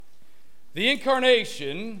The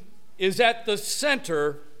incarnation is at the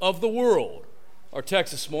center of the world. Our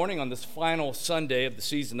text this morning on this final Sunday of the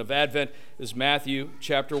season of Advent is Matthew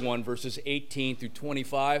chapter 1, verses 18 through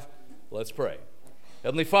 25. Let's pray.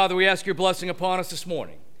 Heavenly Father, we ask your blessing upon us this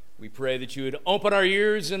morning. We pray that you would open our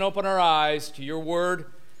ears and open our eyes to your word.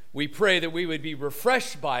 We pray that we would be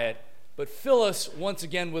refreshed by it, but fill us once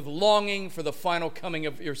again with longing for the final coming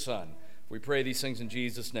of your Son. We pray these things in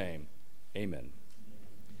Jesus' name. Amen.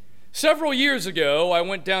 Several years ago, I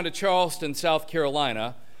went down to Charleston, South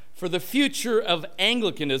Carolina, for the Future of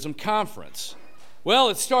Anglicanism conference. Well,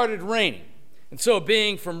 it started raining, and so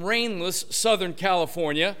being from rainless Southern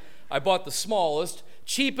California, I bought the smallest,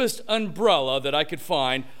 cheapest umbrella that I could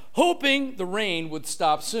find, hoping the rain would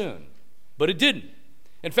stop soon. But it didn't.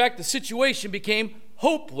 In fact, the situation became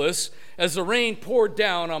hopeless as the rain poured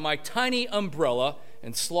down on my tiny umbrella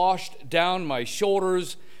and sloshed down my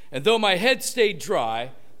shoulders, and though my head stayed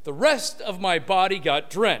dry, the rest of my body got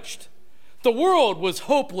drenched. The world was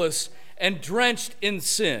hopeless and drenched in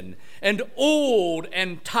sin, and old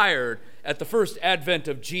and tired at the first advent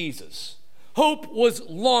of Jesus. Hope was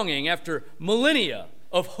longing after millennia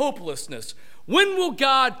of hopelessness. When will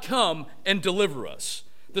God come and deliver us?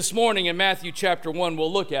 This morning in Matthew chapter 1,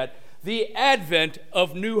 we'll look at the advent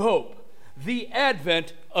of new hope. The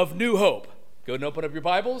advent of new hope. Go and open up your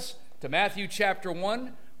Bibles to Matthew chapter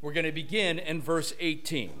 1. We're going to begin in verse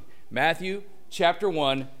 18. Matthew chapter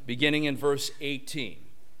 1, beginning in verse 18.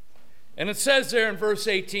 And it says there in verse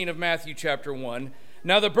 18 of Matthew chapter 1,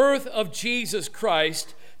 "Now the birth of Jesus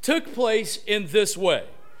Christ took place in this way.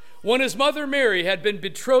 When his mother Mary had been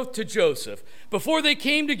betrothed to Joseph, before they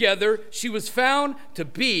came together, she was found to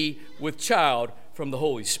be with child from the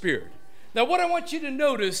Holy Spirit." Now what I want you to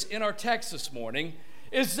notice in our text this morning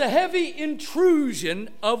is the heavy intrusion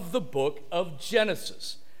of the book of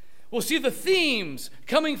Genesis. We'll see the themes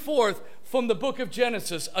coming forth from the book of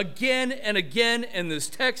Genesis again and again in this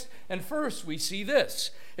text. And first we see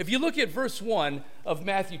this. If you look at verse 1 of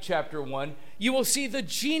Matthew chapter 1, you will see the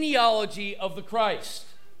genealogy of the Christ,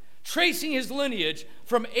 tracing his lineage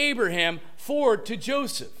from Abraham forward to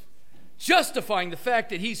Joseph, justifying the fact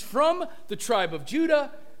that he's from the tribe of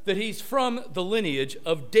Judah, that he's from the lineage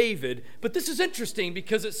of David. But this is interesting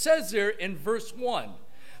because it says there in verse 1,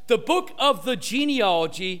 the book of the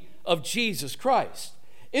genealogy of Jesus Christ.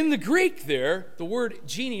 In the Greek there, the word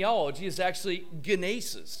genealogy is actually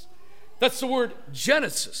genesis. That's the word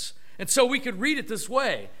Genesis. And so we could read it this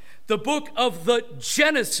way: the book of the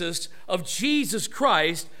Genesis of Jesus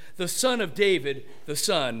Christ, the son of David, the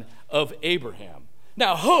son of Abraham.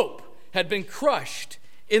 Now, hope had been crushed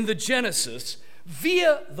in the Genesis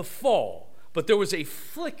via the fall, but there was a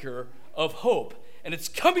flicker of hope, and it's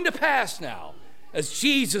coming to pass now as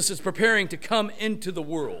Jesus is preparing to come into the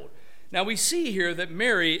world. Now we see here that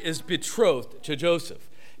Mary is betrothed to Joseph.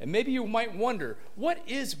 And maybe you might wonder, what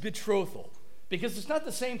is betrothal? Because it's not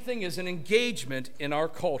the same thing as an engagement in our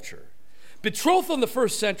culture. Betrothal in the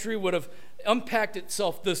first century would have unpacked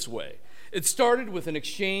itself this way. It started with an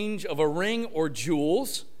exchange of a ring or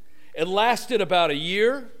jewels. It lasted about a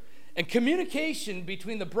year, and communication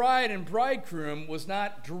between the bride and bridegroom was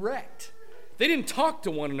not direct. They didn't talk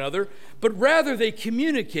to one another, but rather they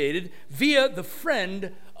communicated via the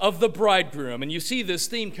friend of the bridegroom. And you see this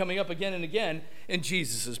theme coming up again and again in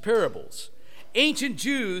Jesus' parables. Ancient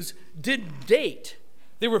Jews didn't date.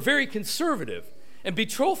 They were very conservative, and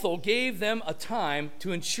betrothal gave them a time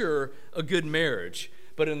to ensure a good marriage.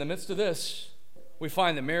 But in the midst of this, we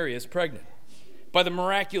find that Mary is pregnant by the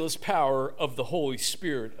miraculous power of the Holy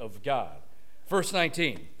Spirit of God. Verse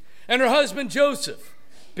 19, "And her husband Joseph,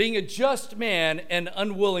 being a just man and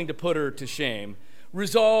unwilling to put her to shame,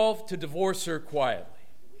 resolved to divorce her quietly."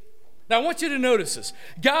 Now I want you to notice this.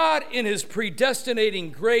 God, in his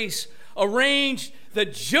predestinating grace, arranged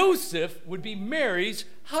that Joseph would be Mary's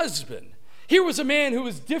husband. Here was a man who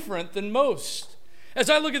was different than most. As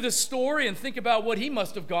I look at this story and think about what he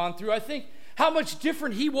must have gone through, I think how much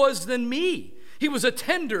different he was than me. He was a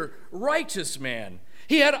tender, righteous man.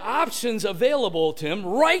 He had options available to him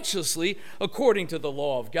righteously according to the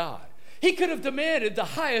law of God. He could have demanded the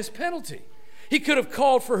highest penalty. He could have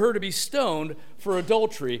called for her to be stoned for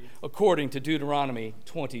adultery according to Deuteronomy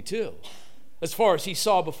 22. As far as he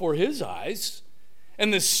saw before his eyes,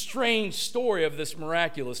 and this strange story of this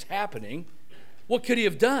miraculous happening, what could he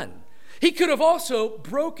have done? He could have also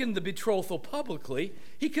broken the betrothal publicly.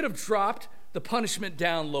 He could have dropped the punishment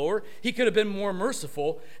down lower. He could have been more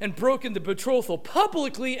merciful and broken the betrothal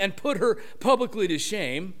publicly and put her publicly to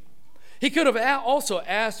shame. He could have also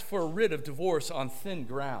asked for a writ of divorce on thin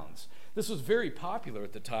grounds. This was very popular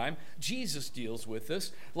at the time. Jesus deals with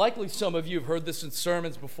this. Likely some of you have heard this in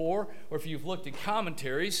sermons before, or if you've looked at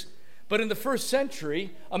commentaries. But in the first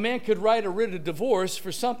century, a man could write a writ of divorce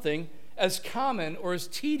for something as common or as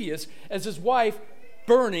tedious as his wife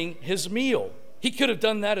burning his meal. He could have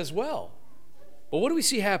done that as well. But what do we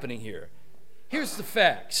see happening here? Here's the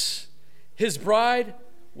facts. His bride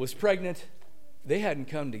was pregnant. They hadn't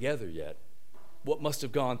come together yet. What must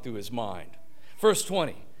have gone through his mind? Verse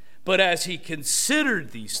 20. But as he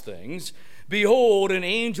considered these things, behold, an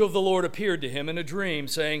angel of the Lord appeared to him in a dream,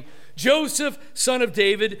 saying, Joseph, son of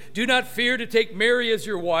David, do not fear to take Mary as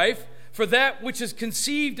your wife, for that which is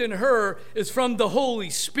conceived in her is from the Holy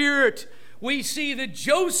Spirit. We see that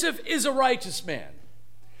Joseph is a righteous man.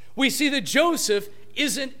 We see that Joseph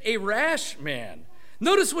isn't a rash man.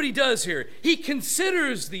 Notice what he does here. He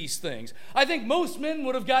considers these things. I think most men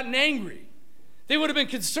would have gotten angry. They would have been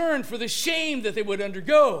concerned for the shame that they would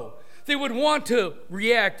undergo. They would want to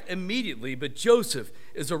react immediately, but Joseph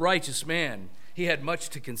is a righteous man. He had much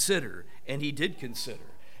to consider, and he did consider.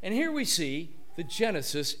 And here we see that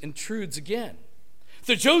Genesis intrudes again.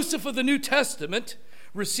 The Joseph of the New Testament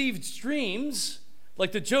received dreams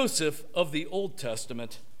like the Joseph of the Old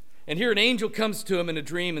Testament. And here an angel comes to him in a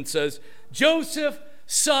dream and says, Joseph,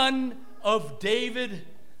 son of David,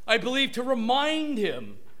 I believe to remind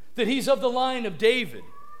him that he's of the line of David.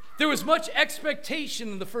 There was much expectation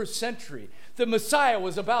in the first century that Messiah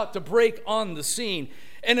was about to break on the scene.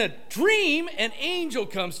 In a dream, an angel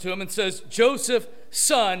comes to him and says, Joseph,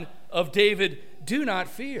 son of David, do not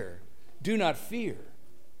fear. Do not fear.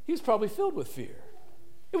 He was probably filled with fear.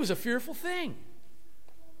 It was a fearful thing.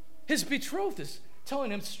 His betrothed is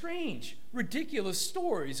telling him strange, ridiculous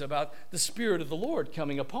stories about the Spirit of the Lord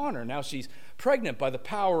coming upon her. Now she's pregnant by the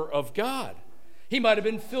power of God. He might have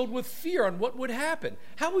been filled with fear on what would happen.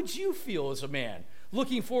 How would you feel as a man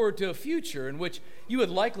looking forward to a future in which you would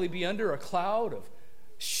likely be under a cloud of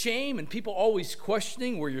shame and people always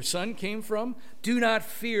questioning where your son came from? Do not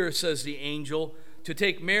fear, says the angel, to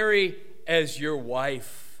take Mary as your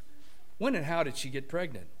wife. When and how did she get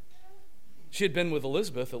pregnant? She had been with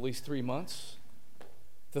Elizabeth at least 3 months.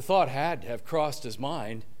 The thought had to have crossed his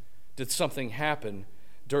mind, did something happen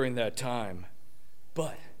during that time?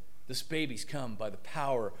 But this baby's come by the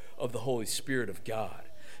power of the Holy Spirit of God.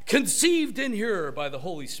 Conceived in her by the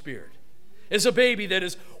Holy Spirit is a baby that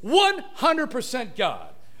is 100%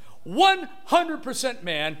 God, 100%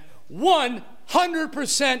 man,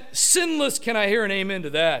 100% sinless. Can I hear an amen to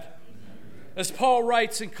that? As Paul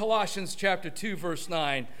writes in Colossians chapter 2, verse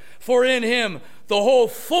 9, for in him the whole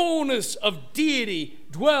fullness of deity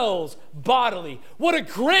dwells bodily. What a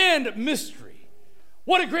grand mystery.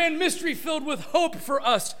 What a grand mystery filled with hope for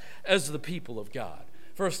us as the people of God.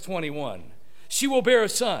 Verse 21, she will bear a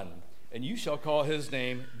son, and you shall call his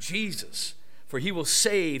name Jesus, for he will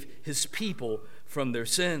save his people from their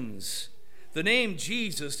sins. The name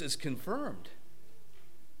Jesus is confirmed.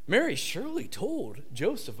 Mary surely told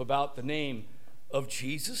Joseph about the name of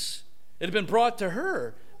Jesus. It had been brought to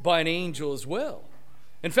her by an angel as well.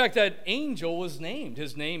 In fact, that angel was named.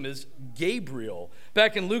 His name is Gabriel.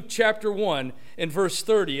 Back in Luke chapter 1, in verse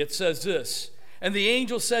 30, it says this, and the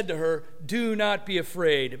angel said to her, do not be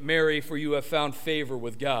afraid, Mary, for you have found favor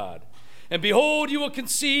with God. And behold, you will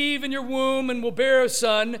conceive in your womb and will bear a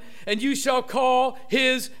son, and you shall call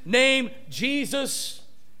his name Jesus.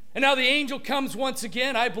 And now the angel comes once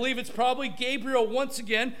again. I believe it's probably Gabriel once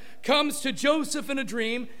again, comes to Joseph in a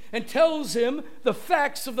dream and tells him the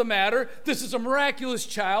facts of the matter. This is a miraculous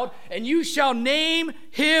child, and you shall name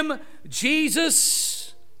him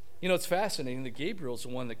Jesus. You know, it's fascinating that Gabriel's the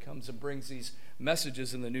one that comes and brings these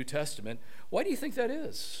messages in the New Testament. Why do you think that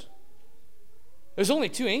is? There's only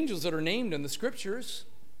 2 angels that are named in the scriptures,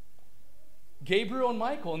 Gabriel and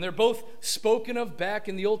Michael, and they're both spoken of back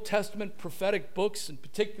in the Old Testament prophetic books, in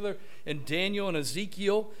particular in Daniel and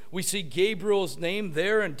Ezekiel. We see Gabriel's name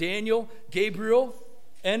there in Daniel, Gabriel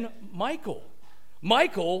and Michael.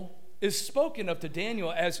 Michael is spoken of to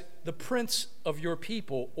Daniel as the prince of your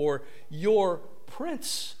people, or your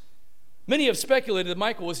prince. Many have speculated that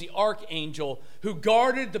Michael was the archangel who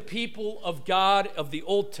guarded the people of God of the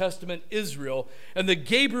Old Testament Israel, and that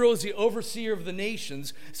Gabriel is the overseer of the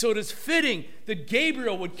nations. So it is fitting that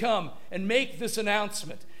Gabriel would come and make this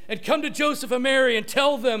announcement and come to Joseph and Mary and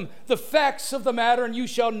tell them the facts of the matter, and you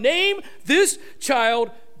shall name this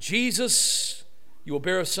child Jesus. You will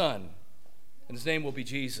bear a son, and his name will be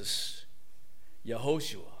Jesus.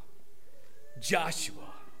 Yehoshua,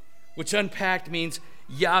 Joshua, which unpacked means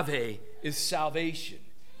Yahweh is salvation,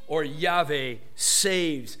 or Yahweh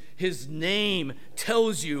saves. His name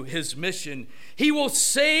tells you his mission. He will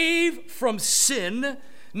save from sin,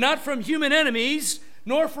 not from human enemies,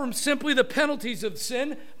 nor from simply the penalties of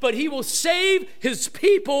sin, but he will save his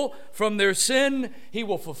people from their sin. He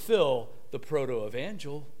will fulfill the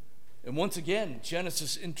proto-evangel. And once again,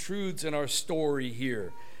 Genesis intrudes in our story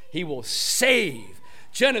here. He will save.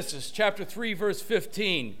 Genesis chapter 3, verse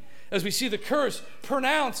 15, as we see the curse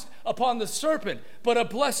pronounced upon the serpent, but a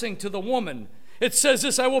blessing to the woman. It says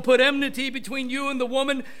this, I will put enmity between you and the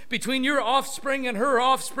woman, between your offspring and her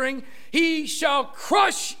offspring. He shall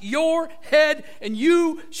crush your head, and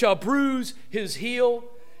you shall bruise his heel.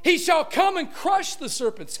 He shall come and crush the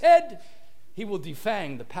serpent's head. He will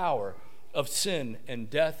defang the power of sin and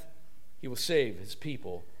death. He will save his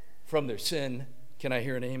people from their sin. Can I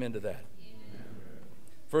hear an amen to that? Amen.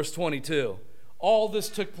 Verse 22, all this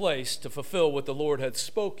took place to fulfill what the Lord had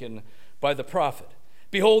spoken by the prophet.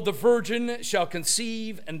 Behold, the virgin shall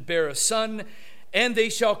conceive and bear a son, and they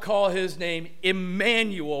shall call his name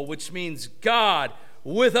Emmanuel, which means God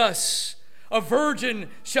with us. A virgin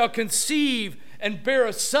shall conceive and bear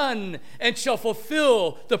a son, and shall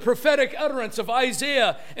fulfill the prophetic utterance of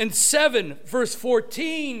Isaiah in 7, verse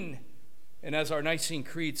 14. And as our Nicene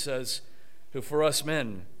Creed says, who for us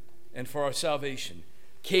men and for our salvation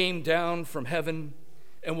came down from heaven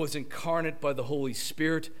and was incarnate by the Holy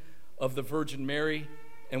Spirit of the Virgin Mary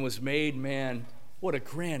and was made man. What a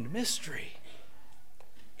grand mystery.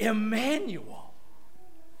 Emmanuel.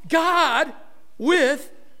 God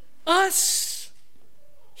with us.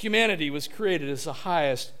 Humanity was created as the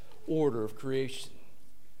highest order of creation.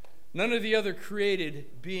 None of the other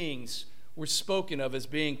created beings were spoken of as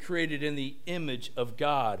being created in the image of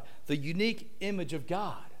God, the unique image of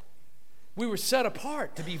God. We were set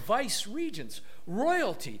apart to be vice regents,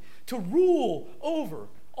 royalty, to rule over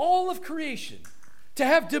all of creation, to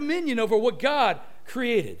have dominion over what God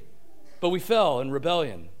created. But we fell in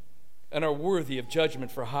rebellion and are worthy of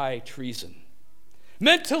judgment for high treason.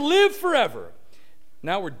 Meant to live forever.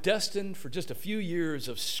 Now we're destined for just a few years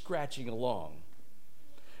of scratching along.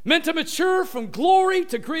 Meant to mature from glory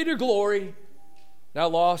to greater glory. Now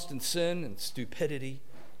lost in sin and stupidity.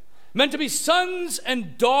 Meant to be sons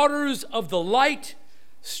and daughters of the light,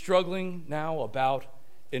 struggling now about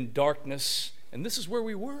in darkness. And this is where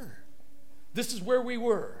we were. This is where we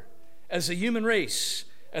were as a human race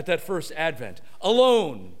at that first advent.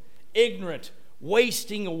 Alone, ignorant,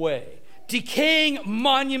 wasting away, decaying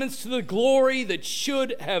monuments to the glory that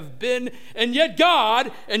should have been. And yet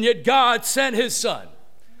God sent his Son,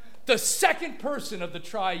 the second person of the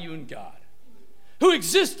triune God, who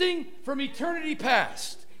existing from eternity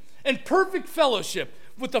past in perfect fellowship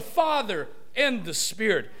with the Father and the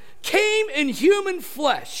Spirit, came in human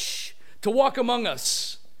flesh to walk among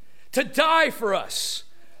us, to die for us,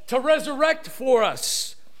 to resurrect for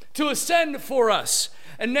us, to ascend for us,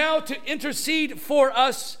 and now to intercede for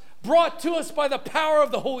us, brought to us by the power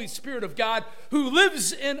of the Holy Spirit of God, who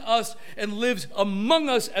lives in us and lives among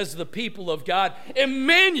us as the people of God.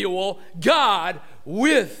 Emmanuel, God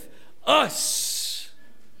with us.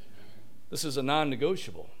 This is a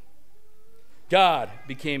non-negotiable. God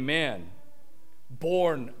became man,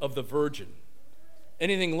 born of the Virgin.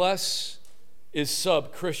 Anything less is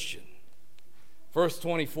sub-Christian. Verse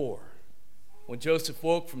 24, when Joseph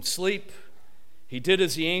woke from sleep, he did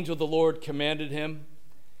as the angel of the Lord commanded him.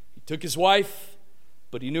 He took his wife,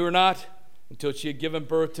 but he knew her not until she had given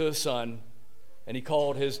birth to a son, and he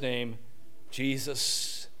called his name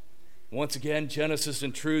Jesus. Once again, Genesis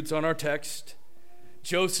intrudes on our text.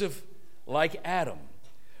 Joseph, like Adam,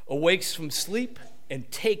 awakes from sleep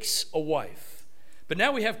and takes a wife. But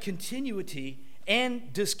now we have continuity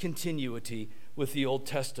and discontinuity with the Old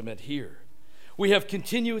Testament here. We have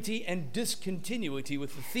continuity and discontinuity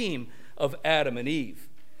with the theme of Adam and Eve.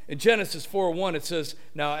 In Genesis 4:1 it says,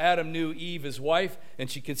 now Adam knew Eve his wife, and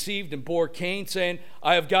she conceived and bore Cain, saying,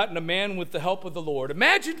 I have gotten a man with the help of the Lord.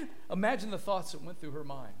 Imagine the thoughts that went through her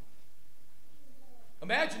mind.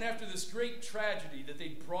 Imagine after this great tragedy that they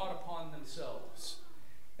brought upon themselves,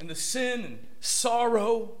 and the sin and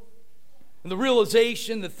sorrow, and the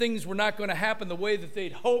realization that things were not going to happen the way that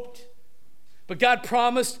they'd hoped. But God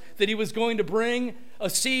promised that he was going to bring a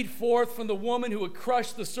seed forth from the woman who would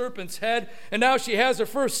crush the serpent's head. And now she has her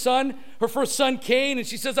first son Cain, and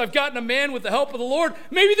she says, I've gotten a man with the help of the Lord.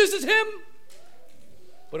 Maybe this is him.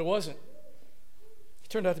 But it wasn't. He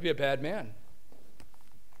turned out to be a bad man.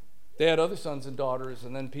 They had other sons and daughters,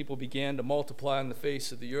 and then people began to multiply on the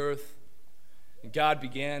face of the earth. And God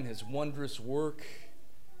began his wondrous work.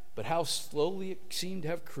 But how slowly it seemed to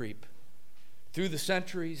have creep. Through the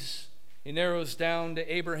centuries, he narrows down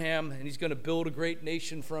to Abraham, and he's going to build a great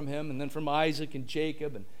nation from him. And then from Isaac and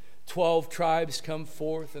Jacob, and 12 tribes come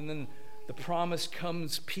forth. And then the promise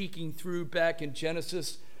comes peeking through back in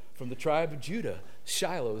Genesis from the tribe of Judah.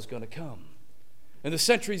 Shiloh is going to come. And the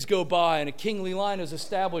centuries go by, and a kingly line is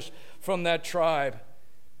established from that tribe.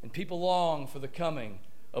 And people long for the coming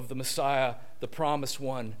of the Messiah, the promised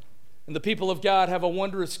one. And the people of God have a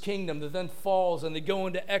wondrous kingdom that then falls, and they go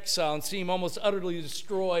into exile and seem almost utterly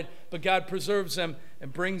destroyed. But God preserves them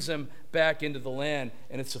and brings them back into the land.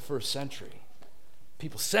 And it's the first century.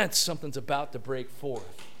 People sense something's about to break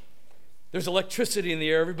forth. There's electricity in the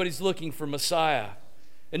air. Everybody's looking for Messiah.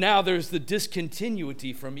 And now there's the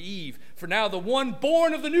discontinuity from Eve. For now the one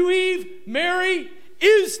born of the new Eve, Mary,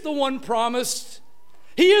 is the one promised.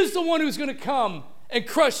 He is the one who's going to come and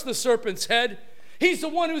crush the serpent's head. He's the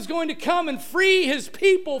one who's going to come and free his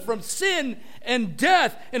people from sin and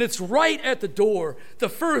death. And it's right at the door. The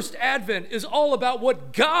first advent is all about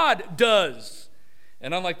what God does.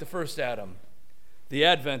 And unlike the first Adam, the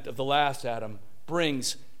advent of the last Adam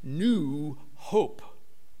brings new hope.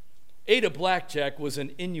 Ada Blackjack was an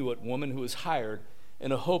Inuit woman who was hired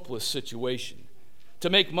in a hopeless situation. To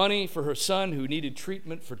make money for her son who needed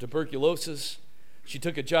treatment for tuberculosis, she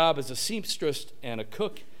took a job as a seamstress and a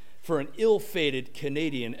cook for an ill-fated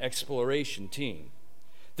Canadian exploration team.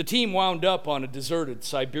 The team wound up on a deserted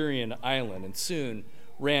Siberian island and soon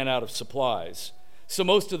ran out of supplies. So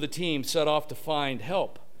most of the team set off to find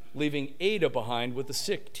help, leaving Ada behind with a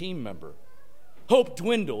sick team member. Hope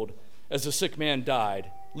dwindled as the sick man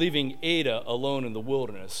died, leaving Ada alone in the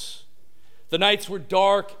wilderness. The nights were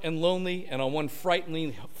dark and lonely, and on one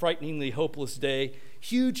frighteningly hopeless day,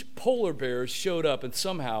 huge polar bears showed up, and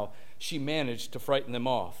somehow she managed to frighten them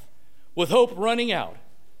off. With hope running out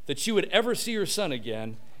that she would ever see her son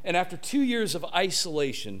again, and after 2 years of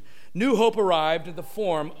isolation, new hope arrived in the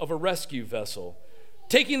form of a rescue vessel.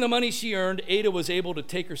 Taking the money she earned, Ada was able to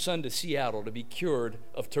take her son to Seattle to be cured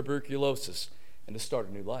of tuberculosis and to start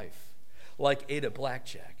a new life. Like Ada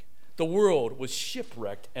Blackjack, the world was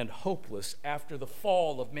shipwrecked and hopeless after the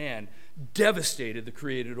fall of man devastated the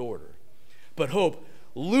created order. But hope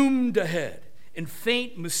loomed ahead in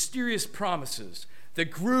faint, mysterious promises that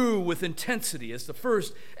grew with intensity as the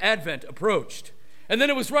first advent approached. And then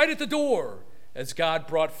it was right at the door as God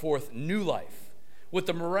brought forth new life with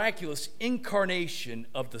the miraculous incarnation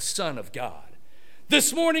of the Son of God.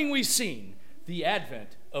 This morning we've seen the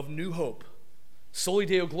advent of new hope. Soli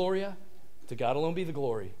Deo Gloria, to God alone be the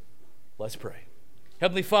glory. Let's pray.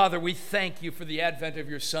 Heavenly Father, we thank you for the advent of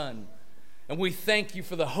your Son, and we thank you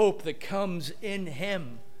for the hope that comes in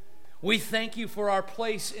him. We thank you for our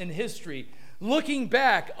place in history, looking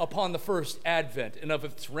back upon the first advent and of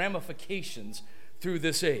its ramifications through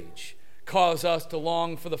this age. Cause us to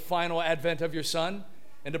long for the final advent of your Son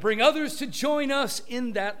and to bring others to join us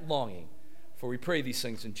in that longing. For we pray these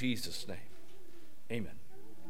things in Jesus' name. Amen.